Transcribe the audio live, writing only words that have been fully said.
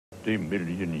50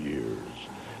 million years.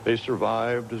 They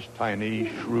survived as tiny,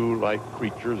 shrew-like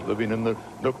creatures living in the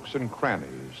nooks and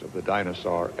crannies of the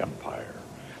dinosaur empire.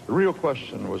 The real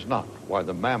question was not why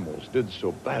the mammals did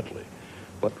so badly,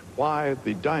 but why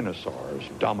the dinosaurs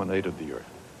dominated the Earth.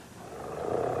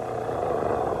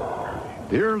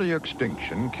 The early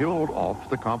extinction killed off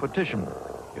the competition.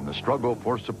 In the struggle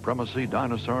for supremacy,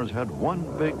 dinosaurs had one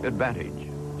big advantage: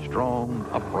 strong,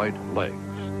 upright legs.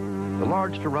 The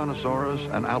large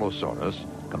Tyrannosaurus and Allosaurus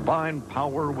combined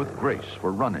power with grace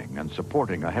for running and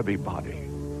supporting a heavy body.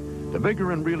 The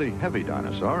bigger and really heavy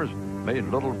dinosaurs made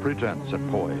little pretense at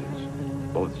poise.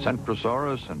 Both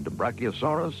Centrosaurus and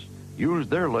Brachiosaurus used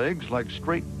their legs like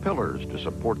straight pillars to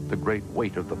support the great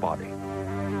weight of the body.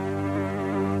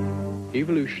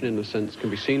 Evolution, in a sense, can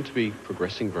be seen to be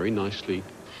progressing very nicely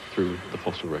through the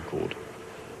fossil record.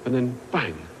 And then,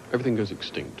 bang, everything goes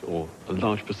extinct, or a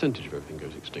large percentage of everything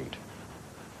goes extinct.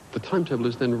 The timetable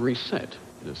is then reset,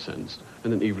 in a sense,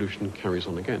 and then evolution carries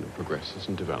on again and progresses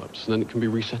and develops. And then it can be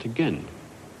reset again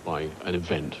by an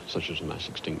event such as a mass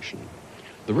extinction.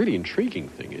 The really intriguing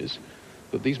thing is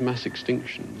that these mass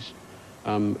extinctions,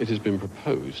 it has been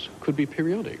proposed, could be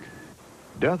periodic.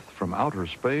 Death from outer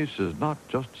space is not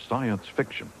just science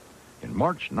fiction. In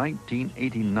March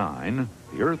 1989,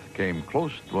 the Earth came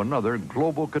close to another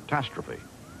global catastrophe.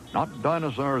 Not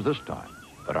dinosaurs this time,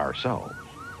 but ourselves.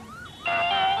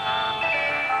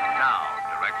 Now,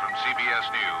 direct from CBS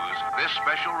News, this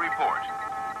special report.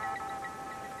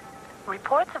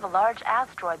 Reports of a large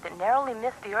asteroid that narrowly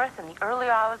missed the Earth in the early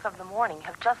hours of the morning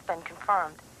have just been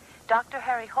confirmed. Dr.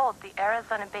 Harry Holt, the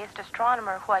Arizona-based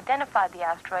astronomer who identified the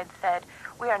asteroid, said,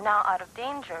 "We are now out of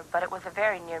danger, but it was a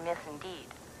very near miss indeed."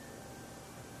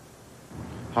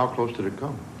 How close did it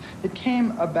come? It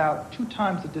came about 2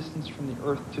 times the distance from the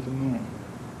Earth to the Moon.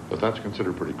 But that's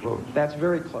considered pretty close. That's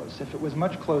very close. If it was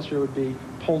much closer, it would be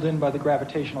pulled in by the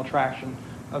gravitational attraction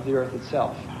of the Earth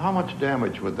itself. How much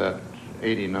damage would that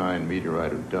 89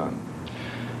 meteorite have done?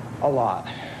 A lot.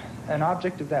 An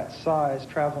object of that size,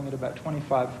 traveling at about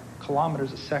 25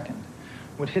 kilometers a second,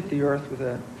 would hit the Earth with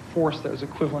a force that was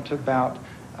equivalent to about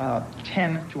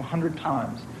 10 to 100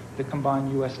 times the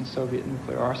combined U.S. and Soviet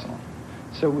nuclear arsenal.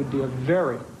 So it would be a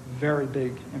very, very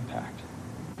big impact.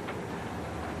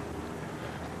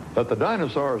 That the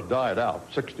dinosaurs died out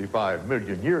 65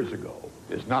 million years ago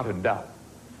is not in doubt.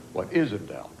 What is in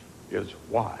doubt is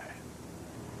why.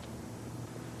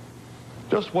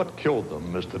 Just what killed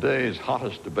them is today's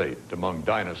hottest debate among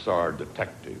dinosaur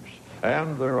detectives,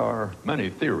 and there are many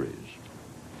theories.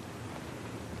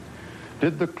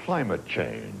 Did the climate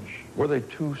change? Were they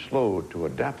too slow to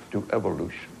adapt to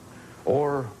evolution?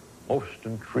 Or, most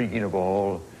intriguing of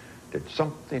all, did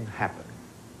something happen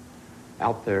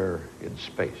out there in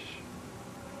space?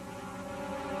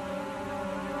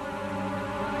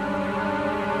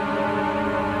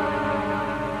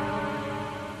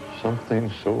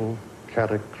 Something so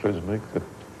cataclysmic that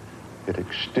it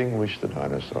extinguished the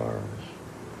dinosaurs,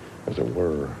 as it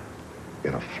were,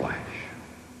 in a flash.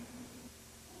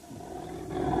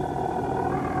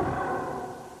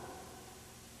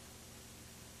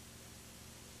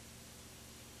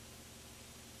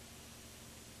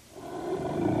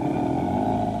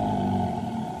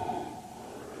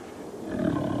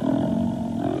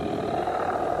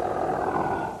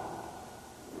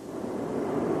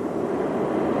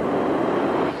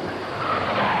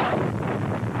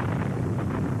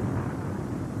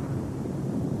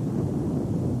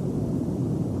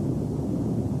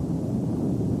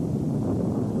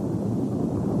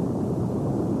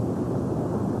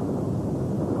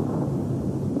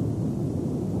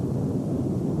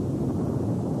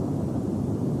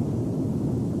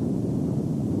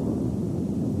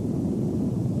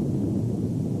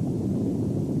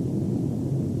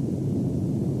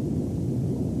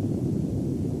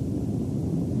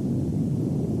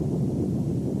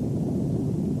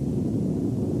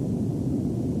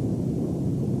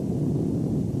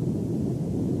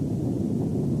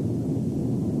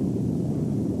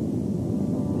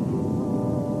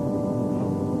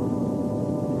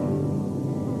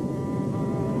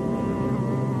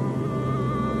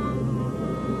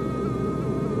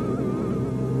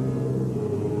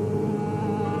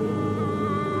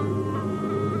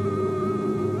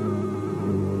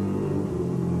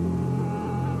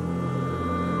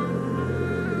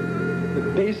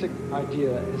 Basic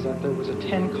idea is that there was a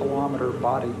 10-kilometer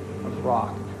body of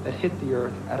rock that hit the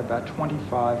Earth at about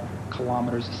 25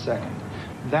 kilometers a second.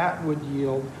 That would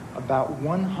yield about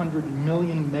 100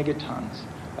 million megatons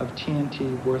of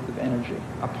TNT worth of energy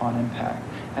upon impact.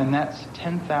 And that's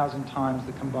 10,000 times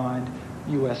the combined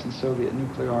U.S. and Soviet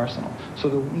nuclear arsenal. So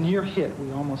the near hit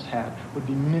we almost had would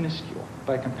be minuscule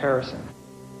by comparison.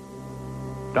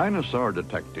 Dinosaur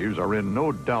detectives are in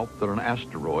no doubt that an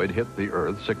asteroid hit the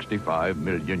Earth 65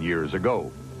 million years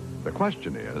ago. The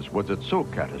question is, was it so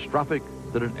catastrophic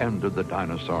that it ended the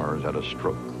dinosaurs at a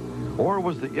stroke? Or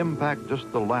was the impact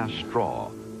just the last straw,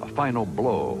 a final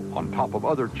blow on top of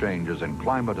other changes in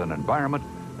climate and environment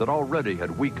that already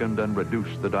had weakened and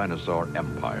reduced the dinosaur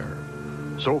empire?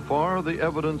 So far, the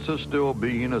evidence is still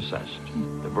being assessed.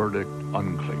 The verdict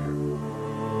unclear.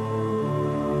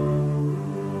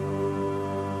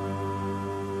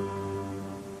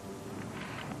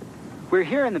 We're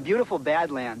here in the beautiful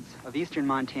Badlands of eastern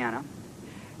Montana,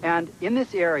 and in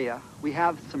this area we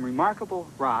have some remarkable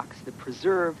rocks that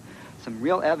preserve some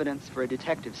real evidence for a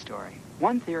detective story.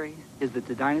 One theory is that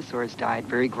the dinosaurs died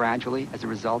very gradually as a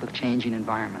result of changing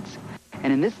environments.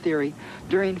 And in this theory,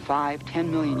 during 5-10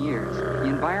 million years, the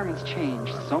environments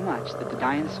changed so much that the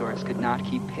dinosaurs could not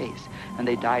keep pace, and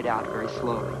they died out very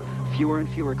slowly. Fewer and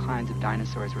fewer kinds of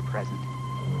dinosaurs were present.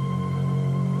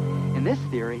 In this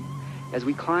theory, as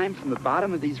we climbed from the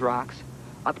bottom of these rocks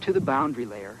up to the boundary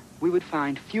layer, we would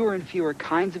find fewer and fewer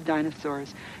kinds of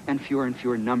dinosaurs and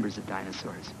fewer numbers of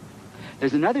dinosaurs.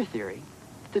 There's another theory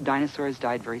that the dinosaurs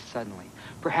died very suddenly,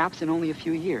 perhaps in only a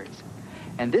few years.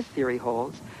 And this theory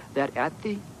holds that at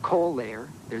the coal layer,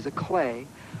 there's a clay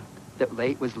that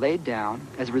was laid down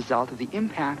as a result of the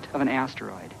impact of an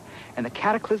asteroid. And the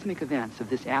cataclysmic events of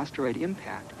this asteroid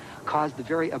impact caused the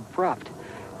very abrupt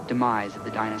demise of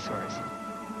the dinosaurs.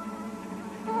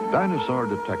 Dinosaur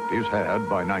detectives had,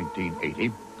 by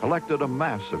 1980, collected a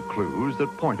mass of clues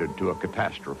that pointed to a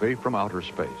catastrophe from outer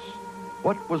space.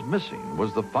 What was missing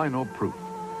was the final proof.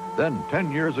 Then,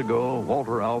 10 years ago,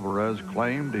 Walter Alvarez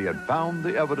claimed he had found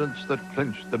the evidence that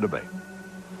clinched the debate.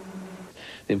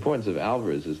 The importance of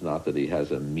Alvarez is not that he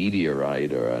has a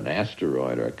meteorite or an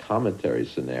asteroid or a cometary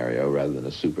scenario rather than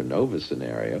a supernova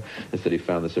scenario. It's that he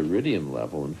found this iridium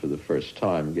level and for the first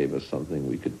time gave us something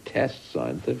we could test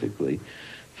scientifically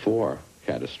for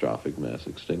catastrophic mass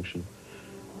extinction.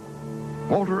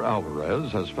 Walter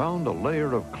Alvarez has found a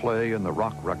layer of clay in the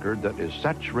rock record that is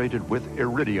saturated with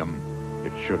iridium.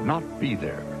 It should not be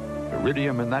there.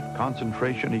 Iridium in that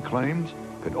concentration, he claims,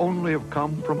 could only have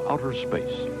come from outer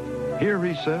space. Here,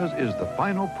 he says, is the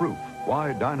final proof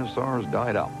why dinosaurs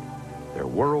died out. Their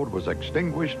world was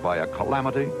extinguished by a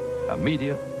calamity,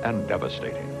 immediate and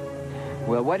devastating.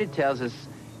 Well, what it tells us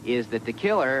is that the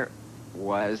killer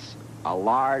was a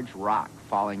large rock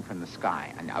falling from the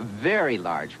sky, and a very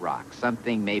large rock,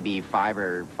 something maybe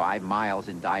 5 miles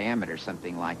in diameter,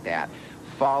 something like that,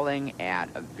 falling at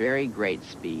a very great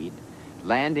speed,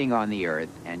 landing on the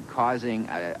Earth and causing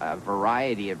a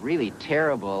variety of really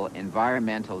terrible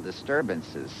environmental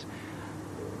disturbances,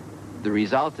 the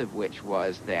result of which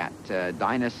was that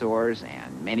dinosaurs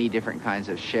and many different kinds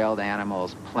of shelled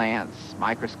animals, plants,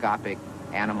 microscopic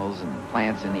animals and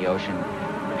plants in the ocean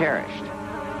perished.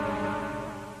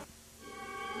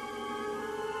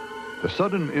 The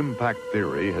sudden impact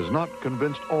theory has not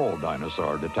convinced all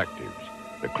dinosaur detectives.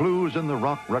 The clues in the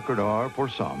rock record are, for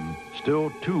some,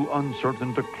 still too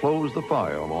uncertain to close the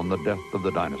file on the death of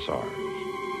the dinosaurs.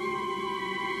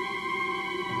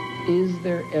 Is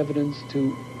there evidence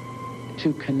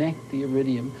to connect the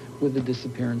iridium with the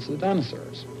disappearance of the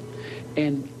dinosaurs?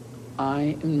 And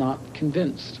I am not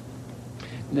convinced.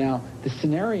 Now, the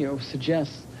scenario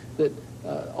suggests that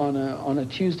on a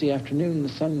Tuesday afternoon, the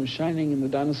sun was shining and the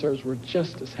dinosaurs were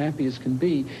just as happy as can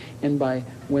be. And by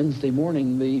Wednesday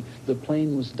morning, the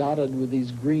plain was dotted with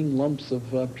these green lumps of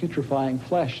putrefying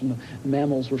flesh, and the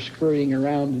mammals were scurrying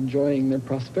around enjoying their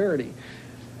prosperity.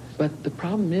 But the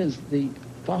problem is the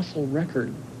fossil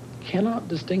record cannot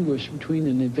distinguish between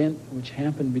an event which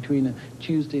happened between a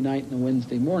Tuesday night and a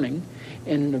Wednesday morning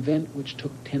and an event which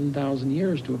took 10,000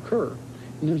 years to occur.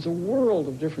 And there's a world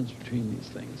of difference between these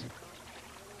things.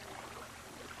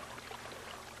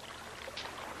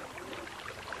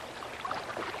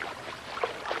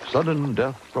 Sudden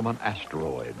death from an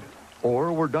asteroid.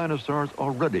 Or were dinosaurs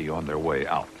already on their way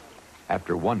out?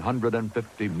 After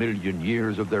 150 million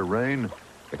years of their reign,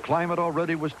 the climate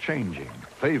already was changing,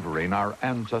 favoring our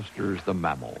ancestors, the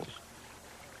mammals.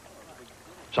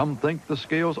 Some think the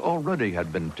scales already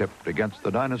had been tipped against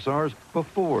the dinosaurs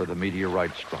before the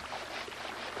meteorite struck.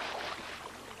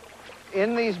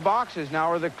 In these boxes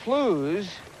now are the clues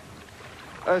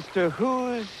as to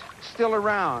who's still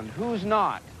around, who's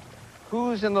not,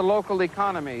 who's in the local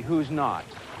economy, who's not.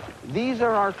 These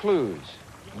are our clues.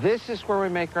 This is where we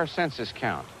make our census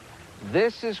count.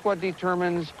 This is what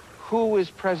determines who is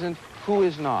present, who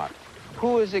is not,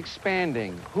 who is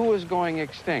expanding, who is going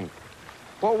extinct.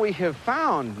 what we have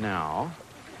found now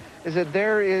is that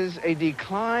there is a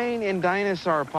decline in dinosaur